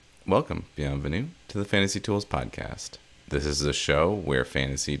Welcome, bienvenue, to the Fantasy Tools Podcast. This is a show where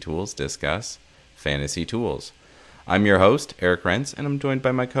fantasy tools discuss fantasy tools. I'm your host, Eric Rentz, and I'm joined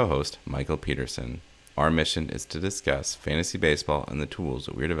by my co-host, Michael Peterson. Our mission is to discuss fantasy baseball and the tools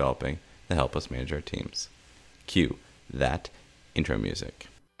that we're developing to help us manage our teams. Cue that intro music.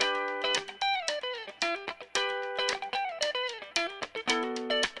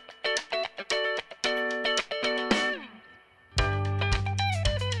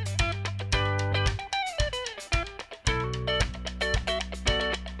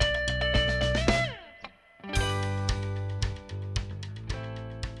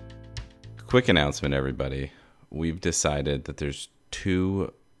 Quick announcement, everybody. We've decided that there's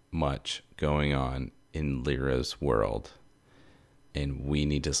too much going on in Lyra's world, and we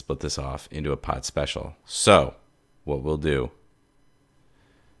need to split this off into a pod special. So, what we'll do,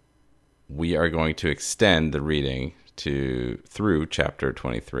 we are going to extend the reading through chapter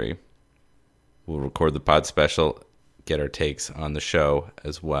 23. We'll record the pod special, get our takes on the show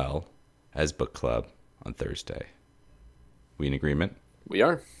as well as book club on Thursday. We in agreement? We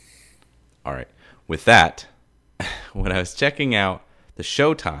are. All right. With that, when I was checking out the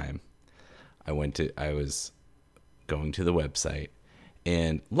showtime, I was going to the website,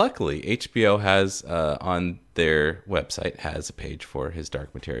 and luckily HBO has on their website has a page for his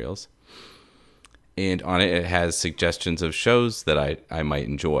Dark Materials, and on it has suggestions of shows that I might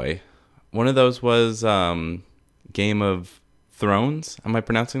enjoy. One of those was Game of Thrones. Am I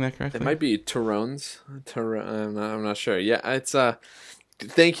pronouncing that correctly? It might be Tyrones. I'm not sure. Yeah, it's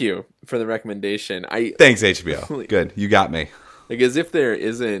Thank you for the recommendation. Thanks, HBO. Good, you got me. Like, as if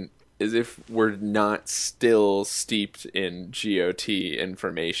we're not still steeped in GOT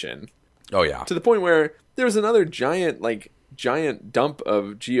information. Oh yeah. To the point where there was another giant dump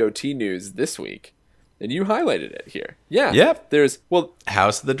of GOT news this week, and you highlighted it here. Yeah. Yep.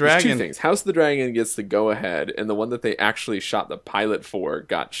 House of the Dragon. There's two things. House of the Dragon gets the go ahead, and the one that they actually shot the pilot for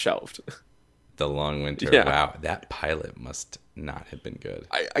got shelved. The Long Winter. Yeah. Wow, that pilot must not have been good.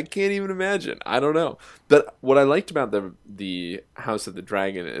 I can't even imagine. I don't know. But what I liked about the House of the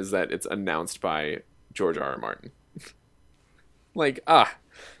Dragon is that it's announced by George R.R. Martin.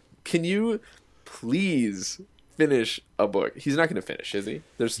 Can you please finish a book? He's not going to finish, is he?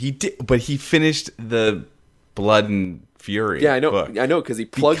 He did, but he finished the Blood and Fury. Yeah, I know. Book. I know because he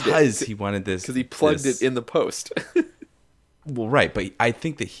plugged it. Because he wanted this. Because he plugged it in the post. Well, right, but I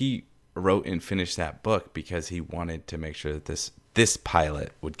think that he wrote and finished that book because he wanted to make sure that this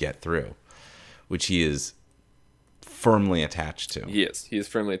pilot would get through, which he is firmly attached to. He is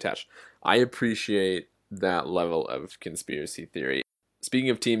firmly attached. I appreciate that level of conspiracy theory. Speaking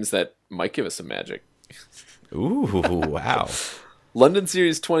of teams that might give us some magic. Ooh, wow. London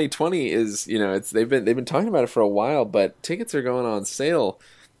Series 2020 is, they've been talking about it for a while, but tickets are going on sale.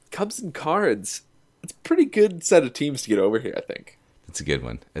 Cubs and Cards. It's a pretty good set of teams to get over here, I think. It's a good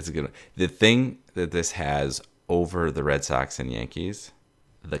one. The thing that this has over the Red Sox and Yankees,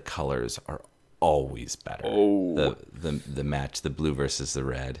 the colors are always better. Oh. The match, the blue versus the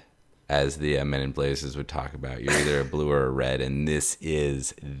red, as the Men in Blazers would talk about. You're either a blue or a red, and this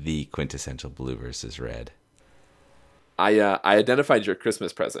is the quintessential blue versus red. I identified your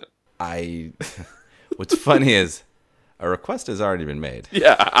Christmas present. What's funny is a request has already been made.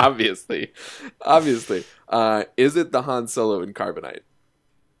 Yeah, obviously. Is it the Han Solo in Carbonite?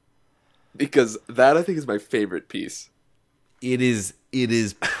 Because that, I think, is my favorite piece. It is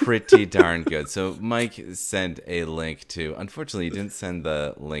pretty darn good. So Mike sent a link to, unfortunately, he didn't send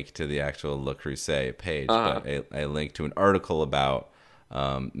the link to the actual Le Creuset page, but a link to an article about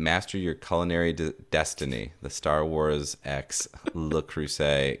Master Your Culinary Destiny. The Star Wars X Le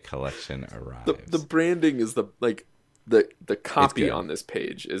Creuset collection arrives. The branding is the copy on this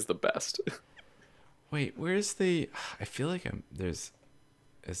page is the best. Wait, where's the? I feel like there's.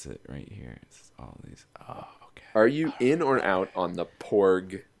 Is it right here? It's all these. Oh, okay. Are you in or out on the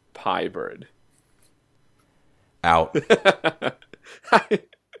Porg Pie Bird? Out.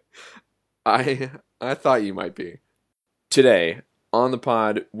 I thought you might be. Today on the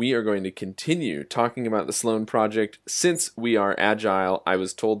pod, we are going to continue talking about the Sloan Project. Since we are agile, I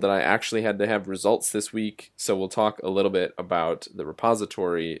was told that I actually had to have results this week, so we'll talk a little bit about the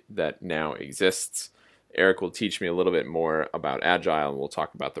repository that now exists. Eric will teach me a little bit more about agile, and we'll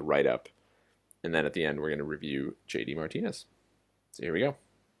talk about the write-up. And then at the end, we're going to review JD Martinez. So here we go.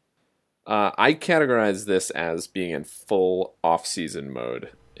 I categorize this as being in full off-season mode,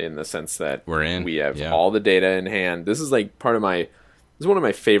 in the sense that we have all the data in hand. This is one of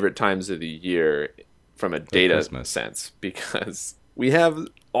my favorite times of the year from a data sense, because we have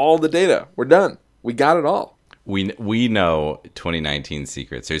all the data. We're done. We got it all. we know 2019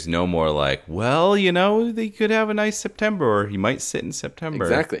 secrets. There's no more like, well, they could have a nice September, or he might sit in September.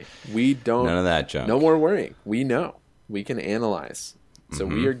 Exactly. We don't. None of that junk. No more worrying. We know. We can analyze. So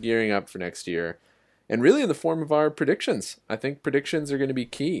we are gearing up for next year, and really in the form of our predictions. I think predictions are going to be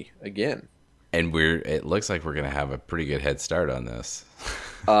key again. And it looks like we're going to have a pretty good head start on this.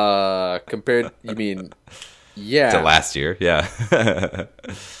 Compared, you mean, yeah. To last year, yeah.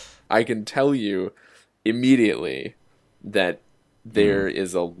 I can tell you immediately that there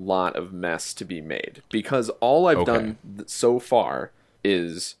is a lot of mess to be made, because all I've done so far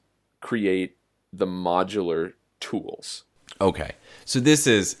is create the modular tools. Okay. So this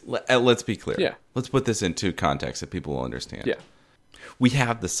is, let's be clear. Yeah. Let's put this into context that people will understand. Yeah. We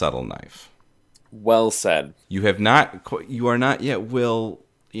have the subtle knife. Well said. You are not yet, Will,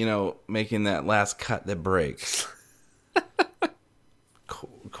 making that last cut that breaks.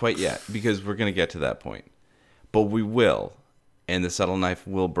 Quite yet, because we're going to get to that point. But we will, and the subtle knife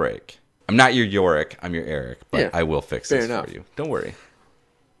will break. I'm not your Yorick, I'm your Eric, but I will fix this for you. Don't worry.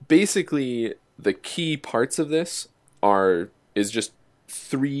 Basically, the key parts of this is just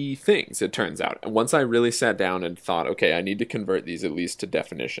 3 things, it turns out. And once I really sat down and thought, okay, I need to convert these at least to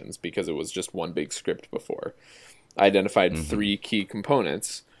definitions, because it was just one big script before. I identified 3 key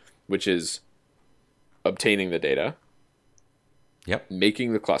components, which is obtaining the data,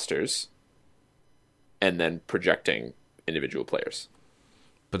 making the clusters, and then projecting individual players.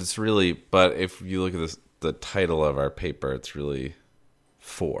 But if you look at the title of our paper, it's really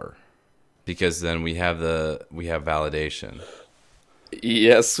 4, because then we have validation.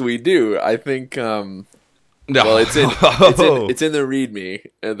 Yes, we do. I think. No. Well, it's in the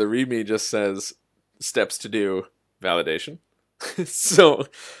README. The README just says steps to do validation. So,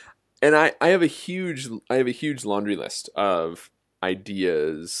 and I have a huge laundry list of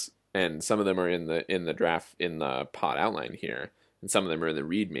ideas, and some of them are in the draft in the pod outline here, and some of them are in the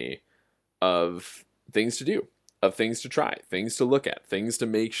README of things to do, of things to try, things to look at, things to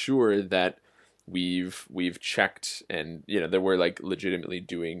make sure that we've checked, and that we're like legitimately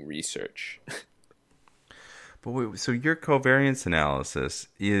doing research. But wait, so your covariance analysis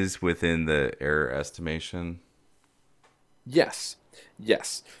is within the error estimation? Yes.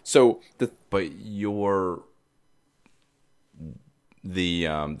 So the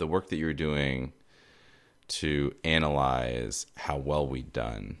work that you're doing to analyze how well we've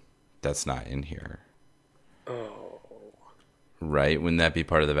done, that's not in here. Oh. Right? Wouldn't that be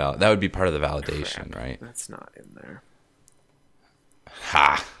part of that would be part of the validation, right? That's not in there.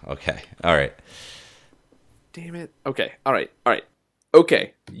 Ha! Okay. All right. Damn it. Okay. All right.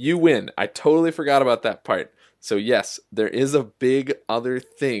 Okay. You win. I totally forgot about that part. So yes, there is a big other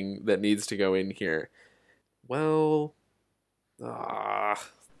thing that needs to go in here. Well, I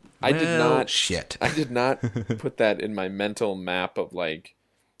did not. Shit. I did not put that in my mental map of like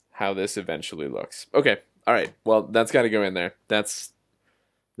how this eventually looks. Okay. All right. Well, that's got to go in there. That's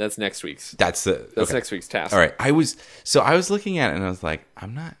next week's. That's next week's task. All right. I was looking at it and I was like,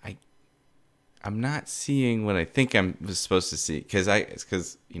 I'm not seeing what I think I was supposed to see,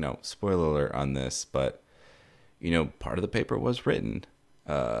 because spoiler alert on this, but part of the paper was written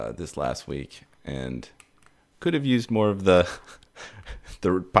this last week and could have used more of the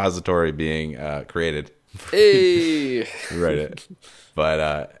repository being created. Hey, write it.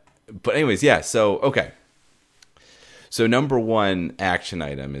 But anyways, yeah. So okay. So number 1 action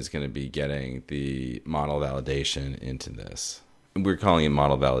item is going to be getting the model validation into this. We're calling it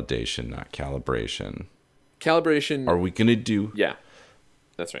model validation, not calibration. Calibration. Are we going to do? Yeah,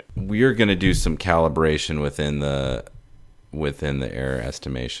 that's right. We are going to do some calibration within the error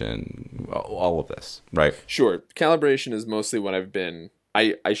estimation. All of this, right? Sure. Calibration is mostly what I've been.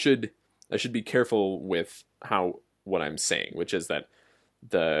 I should be careful with what I'm saying, which is that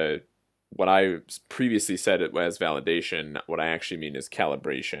what I previously said it as validation, what I actually mean is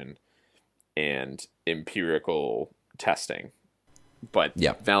calibration and empirical testing. But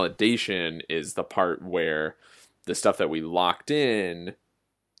validation is the part where the stuff that we locked in,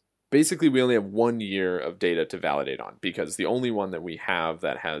 basically we only have 1 year of data to validate on, because the only one that we have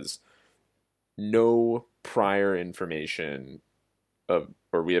that has no prior information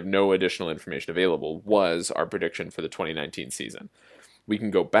or we have no additional information available was our prediction for the 2019 season. We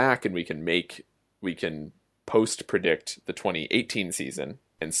can go back and we can post predict the 2018 season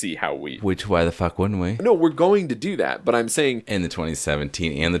and see how why the fuck wouldn't we? No, we're going to do that, but I'm saying in the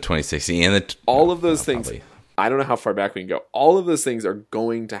 2017 and the 2016 and all of those things. Probably. I don't know how far back we can go. All of those things are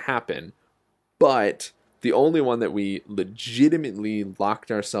going to happen, but the only one that we legitimately locked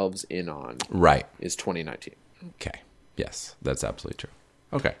ourselves in on is 2019. Okay. Yes, that's absolutely true.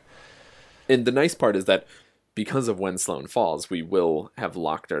 Okay. And the nice part is that because of When Sloan Falls, we will have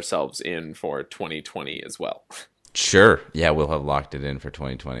locked ourselves in for 2020 as well. Sure. Yeah, we'll have locked it in for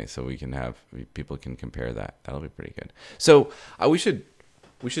 2020, so people can compare that. That'll be pretty good. So we should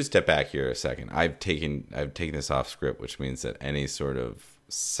step back here a second. I've taken this off script, which means that any sort of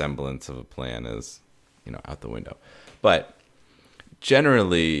semblance of a plan is, out the window. But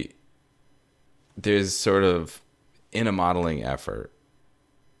generally, there's sort of, in a modeling effort,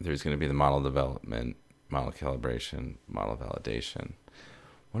 there's going to be the model development, model calibration, model validation.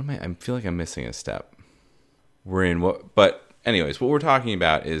 I feel like I'm missing a step. But anyways, what we're talking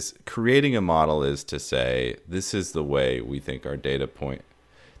about is creating a model is to say, this is the way we think our data point,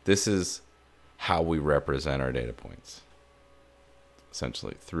 this is how we represent our data points,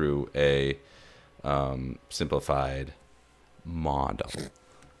 essentially, through a simplified model.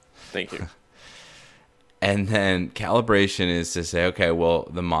 Thank you. And then calibration is to say, okay, well,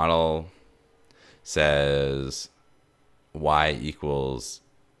 the model says y equals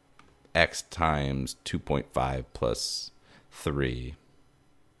x times 2.5 plus 3.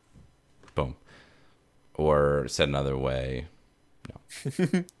 Boom. Or said another way,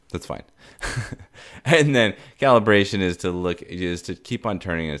 no. That's fine. And then calibration is to keep on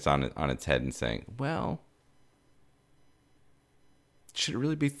turning it on its head and saying, well, should it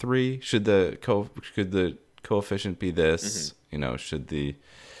really be 3? Should the coefficient be this? Mm-hmm. Should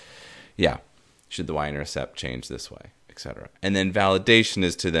the y-intercept change this way, etc. And then validation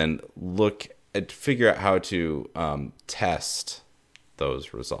is to then figure out how to test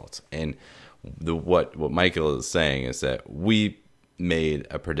those results. And what Michael is saying is that we made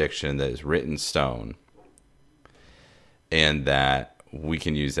a prediction that is written in stone, and that we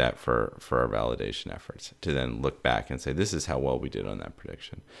can use that for our validation efforts to then look back and say, this is how well we did on that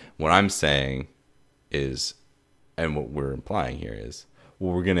prediction. What I'm saying is, and what we're implying here is,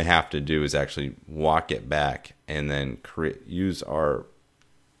 what we're going to have to do is actually walk it back and then use our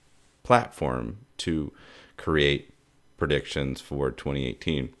platform to create predictions for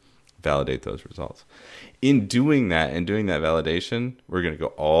 2018, validate those results. In doing that validation, we're going to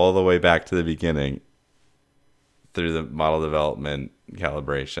go all the way back to the beginning through the model development,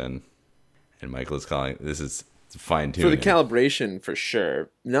 calibration, and Michael is calling this is fine-tuning. For the calibration, for sure.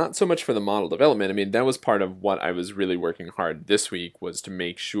 Not so much for the model development. I mean, that was part of what I was really working hard this week, was to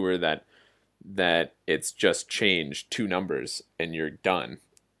make sure that it's just changed 2 numbers and you're done.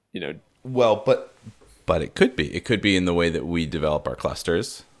 Well, but it could be. It could be in the way that we develop our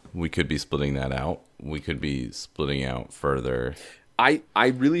clusters. We could be splitting that out. We could be splitting out further. I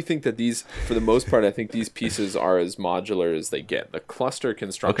really think that these, for the most part, I think these pieces are as modular as they get. The cluster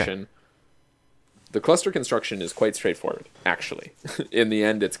construction... Okay. The cluster construction is quite straightforward, actually. In the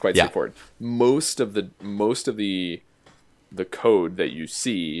end, it's quite straightforward. Most of the code that you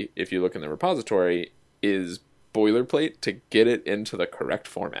see, if you look in the repository, is boilerplate to get it into the correct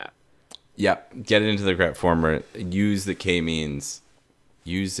format. Yep, get it into the correct format. Use the k-means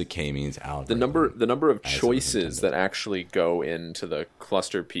algorithm. The number of choices that actually go into the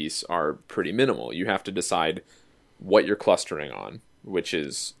cluster piece are pretty minimal. You have to decide what you're clustering on,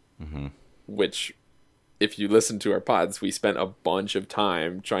 which if you listen to our pods, we spent a bunch of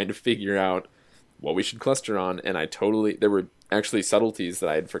time trying to figure out what we should cluster on, and there were actually subtleties that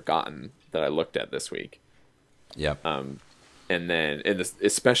I had forgotten that I looked at this week. Yep. And then,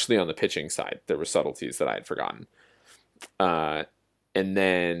 especially on the pitching side, there were subtleties that I had forgotten. And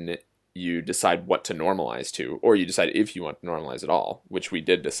then you decide what to normalize to, or you decide if you want to normalize at all, which we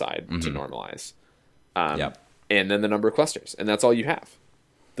did decide to normalize. Yep. And then the number of clusters, and that's all you have.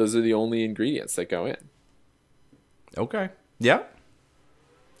 Those are the only ingredients that go in. Okay. Yeah.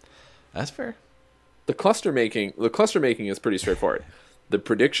 That's fair. The cluster making is pretty straightforward. The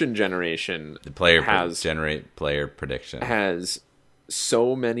prediction generation, generate player prediction, has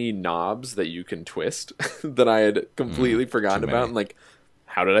so many knobs that you can twist that I had completely forgotten about. And like,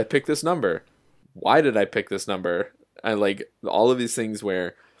 how did I pick this number? Why did I pick this number? I like all of these things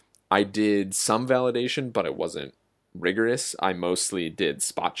where I did some validation, but it wasn't rigorous. I mostly did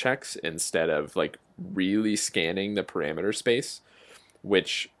spot checks instead of like really scanning the parameter space,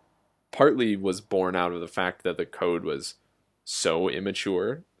 which partly was born out of the fact that the code was so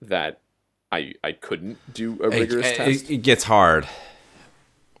immature that I couldn't do a rigorous test. It gets hard.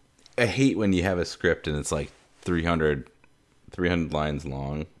 I hate when you have a script and it's like 300 lines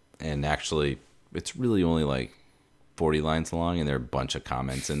long, and actually it's really only like 40 lines long, and there are a bunch of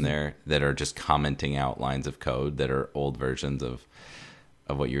comments in there that are just commenting out lines of code that are old versions of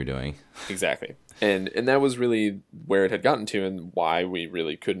what you're doing. Exactly. And that was really where it had gotten to, and why we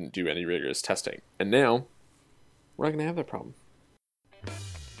really couldn't do any rigorous testing. And now we're not going to have that problem.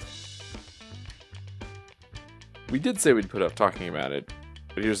 We did say we'd put off talking about it,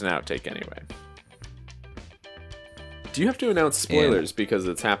 but here's an outtake anyway. Do you have to announce spoilers because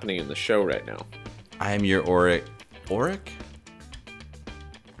it's happening in the show right now? I am your Auric. Auric?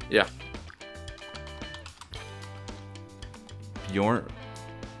 Yeah.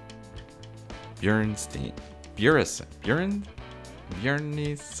 Bjornstein. Bjornison.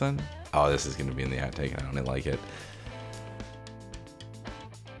 Oh, this is going to be in the outtake. I don't like it.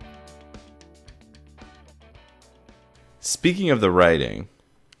 Speaking of the writing,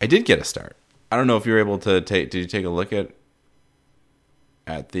 I did get a start. I don't know if you were able to take. Did you take a look at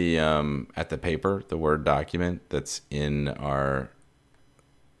the paper, the Word document that's in our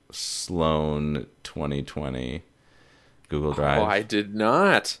Sloan 2020 Google Drive? Oh, I did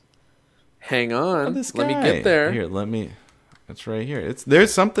not. Hang on. Oh, this guy. Let me get there. Here, it's right here.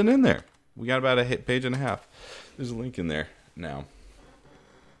 There's something in there. We got about a page and a half. There's a link in there now.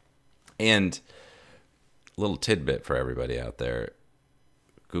 And a little tidbit for everybody out there.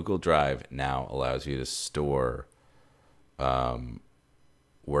 Google Drive now allows you to store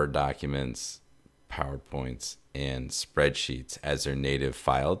Word documents, PowerPoints, and spreadsheets as their native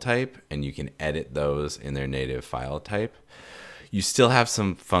file type, and you can edit those in their native file type. You still have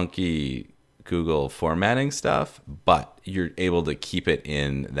some funky Google formatting stuff, but you're able to keep it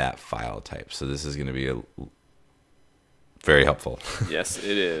in that file type. So this is going to be very helpful. Yes,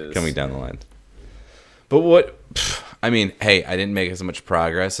 it is. Coming down the line. But I didn't make as much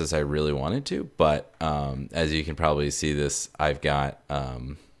progress as I really wanted to, but as you can probably see this, I've got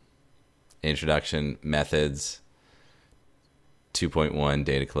introduction, methods, 2.1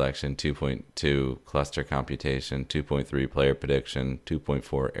 data collection, 2.2 cluster computation, 2.3 player prediction,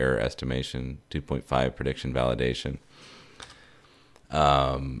 2.4 error estimation, 2.5 prediction validation.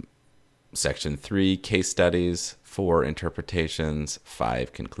 Section 3 case studies, 4 interpretations,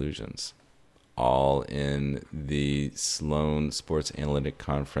 5 conclusions. All in the Sloan Sports Analytic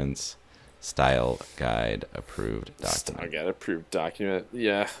Conference style guide approved document. Style guide approved document.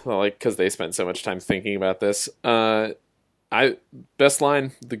 Yeah, well, because they spent so much time thinking about this. Best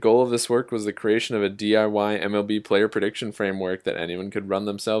line, the goal of this work was the creation of a DIY MLB player prediction framework that anyone could run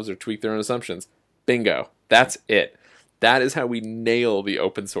themselves or tweak their own assumptions. Bingo. That's it. That is how we nail the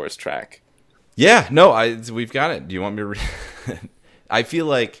open source track. Yeah, no, we've got it. Do you want me to I feel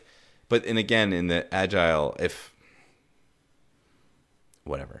like, and again, in the Agile, if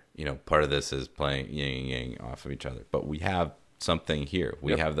whatever, part of this is playing yin and yang off of each other, but we have something here.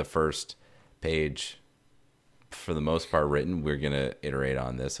 We have the first page for the most part written. We're going to iterate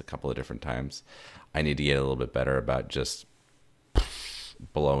on this a couple of different times. I need to get a little bit better about just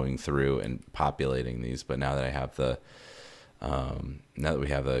blowing through and populating these, but now that I have now that we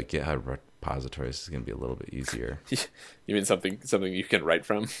have the GitHub repository, this is going to be a little bit easier. You mean something you can write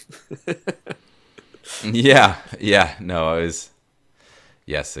from? Yeah. No,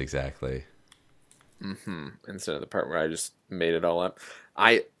 yes, exactly. Mm-hmm. Instead of the part where I just made it all up.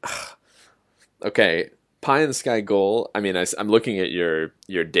 Okay, pie in the sky goal. I'm looking at your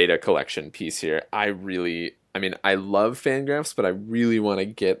data collection piece here. I love Fangraphs, but I really want to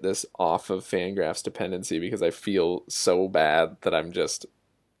get this off of Fangraphs dependency because I feel so bad that I'm just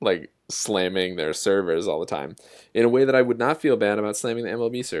slamming their servers all the time in a way that I would not feel bad about slamming the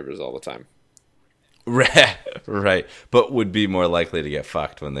MLB servers all the time. Right. But would be more likely to get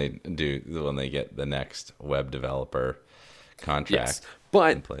fucked when they get the next web developer contract. Yes.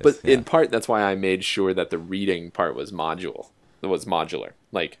 But in part, that's why I made sure that the reading part was modular.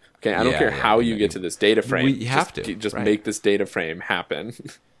 Okay, I don't care how you get to this data frame. You have to just make this data frame happen.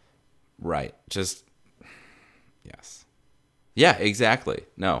 Right. Yes. Yeah, exactly.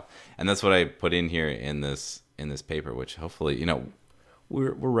 No. And that's what I put in here in this paper, which hopefully,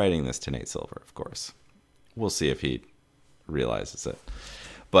 we're writing this to Nate Silver, of course. We'll see if he realizes it.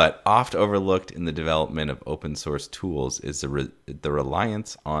 But oft overlooked in the development of open source tools is the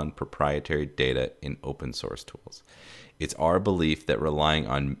reliance on proprietary data in open source tools. It's our belief that relying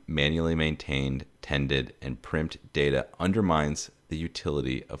on manually maintained, tended, and primed data undermines the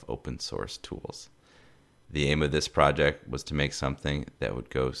utility of open source tools. The aim of this project was to make something that would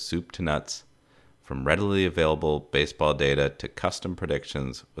go soup to nuts, from readily available baseball data to custom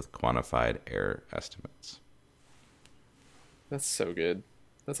predictions with quantified error estimates. That's so good.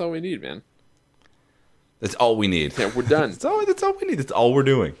 That's all we need, man. That's all we need. Yeah, we're done. That's all we need. That's all we're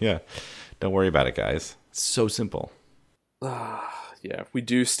doing. Yeah. Don't worry about it, guys. It's so simple. Yeah, we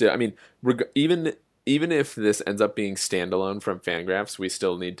do still. Even if this ends up being standalone from Fangraphs, we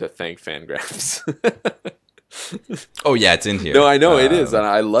still need to thank Fangraphs. Oh, yeah, it's in here. No, I know it is, and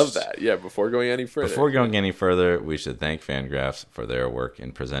I love that. Yeah, before going any further, we should thank Fangraphs for their work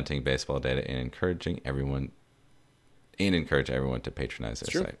in presenting baseball data and encouraging everyone and encourage everyone to patronize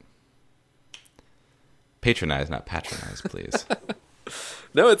their True. site. Patronize, not patronize, please.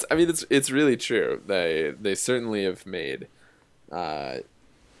 No, it's really true. They certainly have made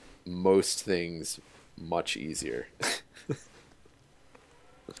most things much easier.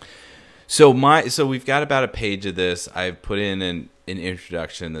 So we've got about a page of this. I've put in an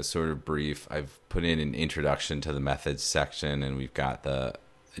introduction that's sort of brief. I've put in an introduction to the methods section, and we've got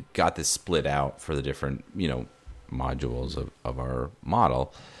this split out for the different, modules of our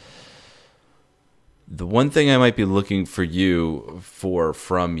model. The one thing I might be looking from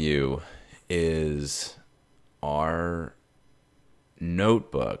you is our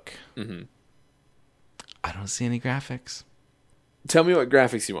notebook. Mm-hmm. I don't see any graphics. Tell me what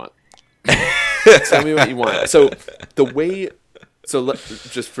graphics you want. Tell me what you want.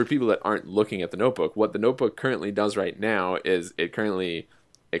 Just for people that aren't looking at the notebook, what the notebook currently does right now is it currently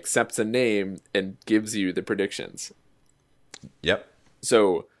accepts a name and gives you the predictions. Yep.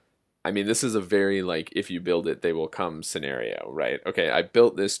 So, I mean, this is a very, like, if you build it, they will come scenario, right? Okay, I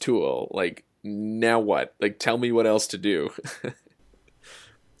built this tool. Like, now what? Like, tell me what else to do.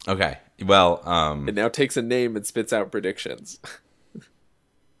 Okay. Well, it now takes a name and spits out predictions.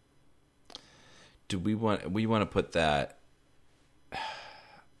 Do we want to put that?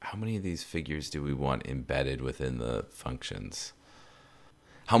 How many of these figures do we want embedded within the functions?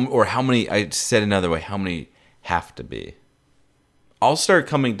 How many? I said another way. How many have to be? I'll start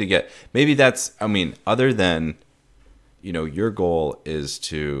coming to get. Maybe that's. I mean, other than, your goal is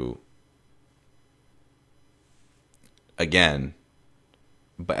to. Again,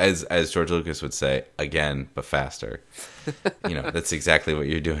 but as George Lucas would say, again, but faster. That's exactly what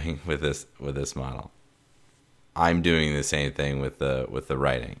you're doing with this model. I'm doing the same thing with the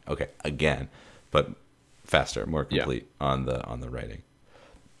writing. Okay, again, but faster, more complete on the writing.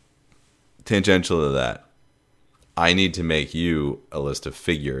 Tangential to that, I need to make you a list of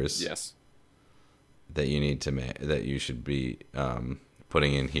figures. Yes. That you need to make, that you should be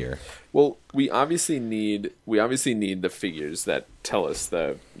putting in here. Well, we obviously need the figures that tell us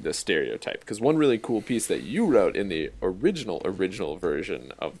the stereotype, because one really cool piece that you wrote in the original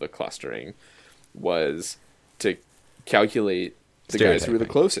version of the clustering was to calculate the guys who are the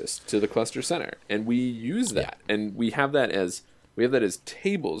closest to the cluster center, and we use that, and we have that as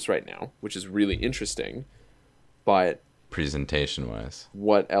tables right now, which is really interesting. But presentation wise,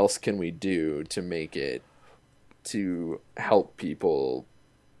 what else can we do to make it to help people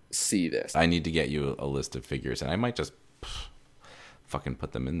see this? I need to get you a list of figures, and I might just fucking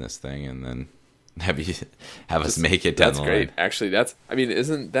put them in this thing and then have us make it down the line. That's great. Actually, that's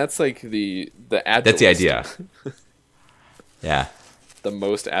like the agile. That's the idea. Yeah. The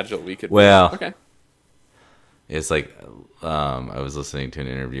most agile we could be. Okay. It's like I was listening to an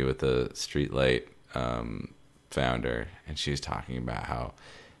interview with the Streetlight founder, and she was talking about how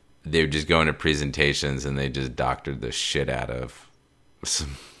they would just go into presentations and they just doctored the shit out of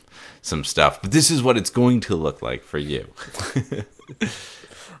some stuff. But this is what it's going to look like for you.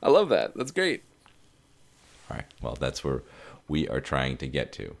 I love that. That's great. All right. Well, that's where we are trying to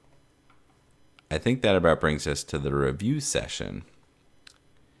get to. I think that about brings us to the review session.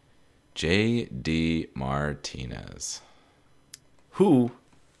 J.D. Martinez, who,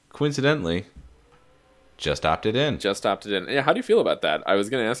 coincidentally, just opted in. Yeah, how do you feel about that? I was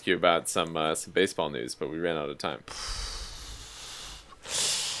going to ask you about some baseball news, but we ran out of time.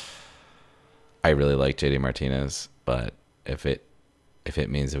 I really like J.D. Martinez, but if it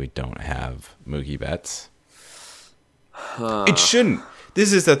means that we don't have Mookie Betts, it shouldn't.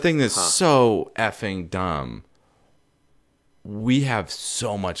 This is the thing that's so effing dumb. We have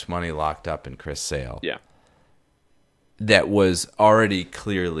so much money locked up in Chris Sale. Yeah. That was already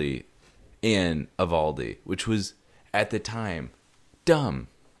clearly in Eovaldi, which was, at the time, dumb.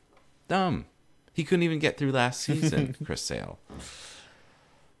 He couldn't even get through last season, Chris Sale.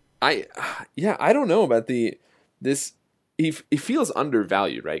 I don't know about this. He feels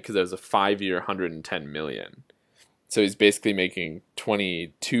undervalued, right? Because it was a 5-year, $110 million. So he's basically making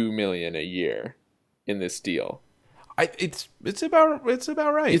 $22 million a year in this deal. It's about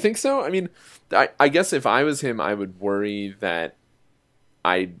right. You think so? I mean, I guess if I was him, I would worry that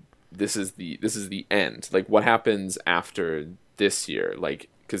this is the end. Like, what happens after this year? Like,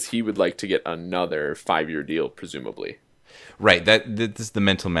 because he would like to get another 5-year deal, presumably. Right. This is the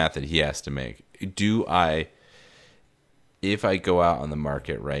mental math that he has to make. If I go out on the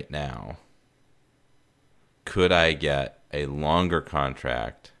market right now, could I get a longer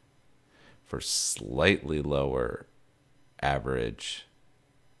contract for slightly lower average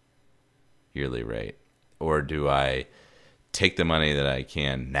yearly rate? Or do I take the money that I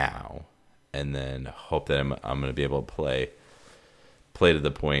can now and then hope that I'm going to be able to play to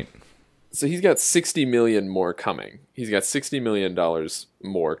the point. So he's got $60 million more coming. He's got $60 million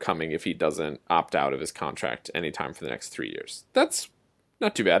more coming if he doesn't opt out of his contract anytime for the next 3 years. That's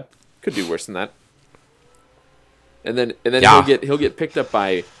not too bad. Could do worse than that. And then Yeah. he'll get picked up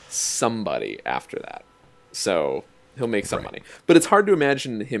by somebody after that. So he'll make some Right. money. But it's hard to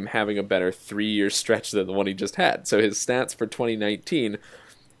imagine him having a better 3-year stretch than the one he just had. So his stats for 2019,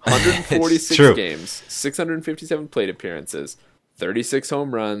 146 true. games, 657 plate appearances, 36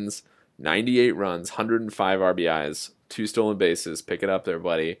 home runs, 98 runs, 105 RBIs, 2 stolen bases, pick it up there,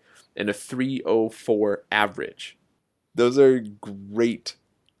 buddy, and a 304 average. Those are great,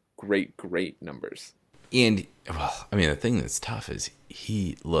 great, great numbers. And, well, I mean, the thing that's tough is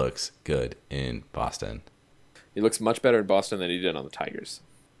he looks good in Boston. He looks much better in Boston than he did on the Tigers.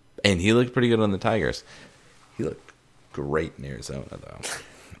 And he looked pretty good on the Tigers. He looked great in Arizona, though.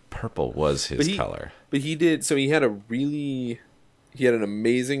 Purple was his color. But he did, so he had an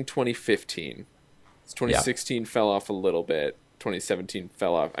amazing 2015. His 2016 fell off a little bit. 2017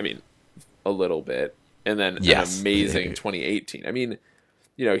 fell off, a little bit. And then Yes. an amazing 2018. I mean,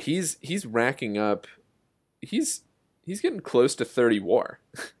 he's racking up, he's getting close to 30 WAR.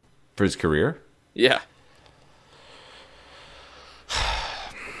 For his career? Yeah.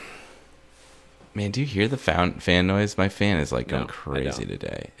 Man, do you hear the fan noise? My fan is like going No, I crazy don't.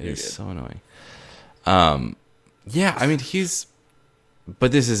 today. It You're is good. so annoying. Yeah, I mean,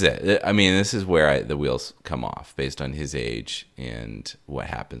 but this is it. I mean, this is where the wheels come off based on his age and what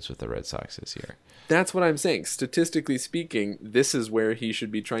happens with the Red Sox this year. That's what I'm saying. Statistically speaking, this is where he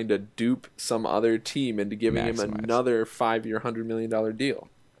should be trying to dupe some other team into giving him Maximize. another 5-year, $100 million deal.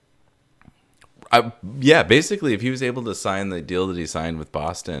 Yeah, basically, if he was able to sign the deal that he signed with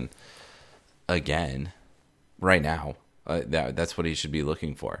Boston again, right now, that's what he should be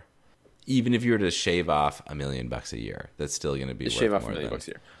looking for. Even if you were to shave off $1 million a year, that's still going to be worth Shave off more $1 million than- a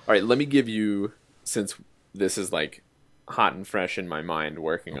year. All right, let me give you, since this is like hot and fresh in my mind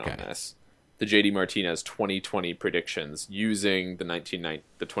working on this, the JD Martinez 2020 predictions using the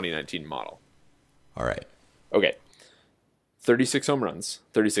 2019 model. All right. Okay. 36 home runs,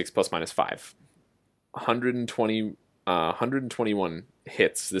 36 plus minus 5. 121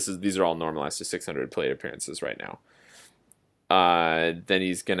 hits. These are all normalized to 600 plate appearances right now. Then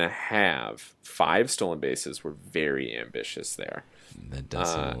he's going to have 5 stolen bases. We're very ambitious there. That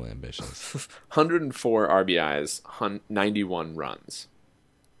does seem a little ambitious. 104 RBIs, 91 runs.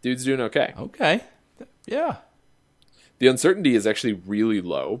 Dude's doing okay. Okay. Yeah. The uncertainty is actually really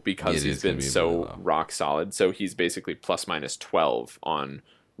low because It he's is gonna been be so really low. rock solid. So he's basically plus minus 12 on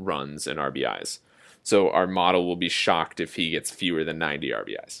runs and RBIs. So our model will be shocked if he gets fewer than 90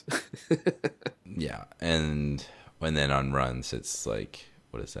 RBIs. Yeah. And then on runs, it's like,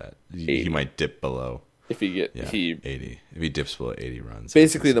 what is that? 80. He might dip below. If he get 80. If he dips below 80 runs.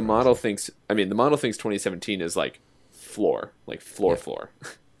 basically the that's model thinks 2017 is like floor for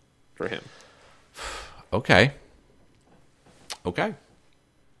him. Okay.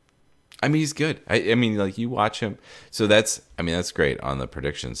 I mean, he's good. I mean, like, you watch him. So that's great on the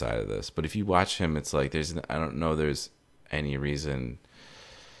prediction side of this. But if you watch him, it's like I don't know there's any reason.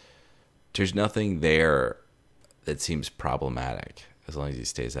 There's nothing there that seems problematic as long as he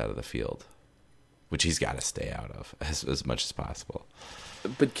stays out of the field, which he's got to stay out of as much as possible.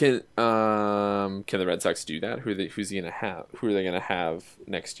 But can the Red Sox do that? Who are they going to have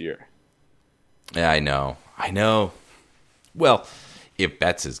next year? Yeah, I know. Well, if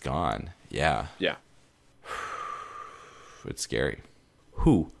Betts is gone, yeah, Yeah. it's scary.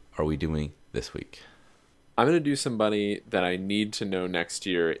 Who are we doing this week? I'm going to do somebody that I need to know next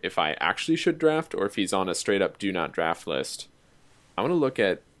year if I actually should draft or if he's on a straight up do not draft list. I want to look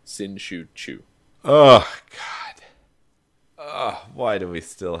at Shin-Soo Choo. Oh, God. Oh, why do we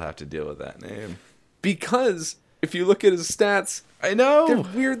still have to deal with that name? Because if you look at his stats, I know.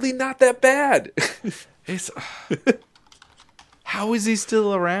 they're weirdly not that bad. It's how is he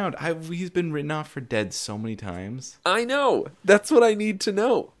still around? He's been written off for dead so many times. I know. That's what I need to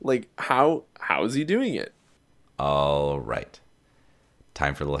know. Like, how is he doing it? All right.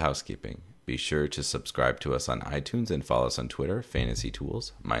 Time for a little housekeeping. Be sure to subscribe to us on iTunes and follow us on Twitter, Fantasy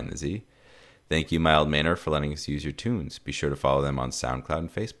Tools, Mind the Z. Thank you, Mild Manner, for letting us use your tunes. Be sure to follow them on SoundCloud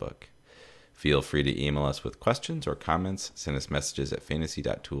and Facebook. Feel free to email us with questions or comments. Send us messages at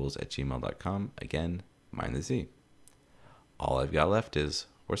fantasy.tools@gmail.com. Again, Mind the Z. All I've got left is,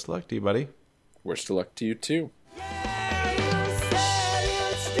 worst of luck to you, buddy. Worst of luck to you, too. Yeah!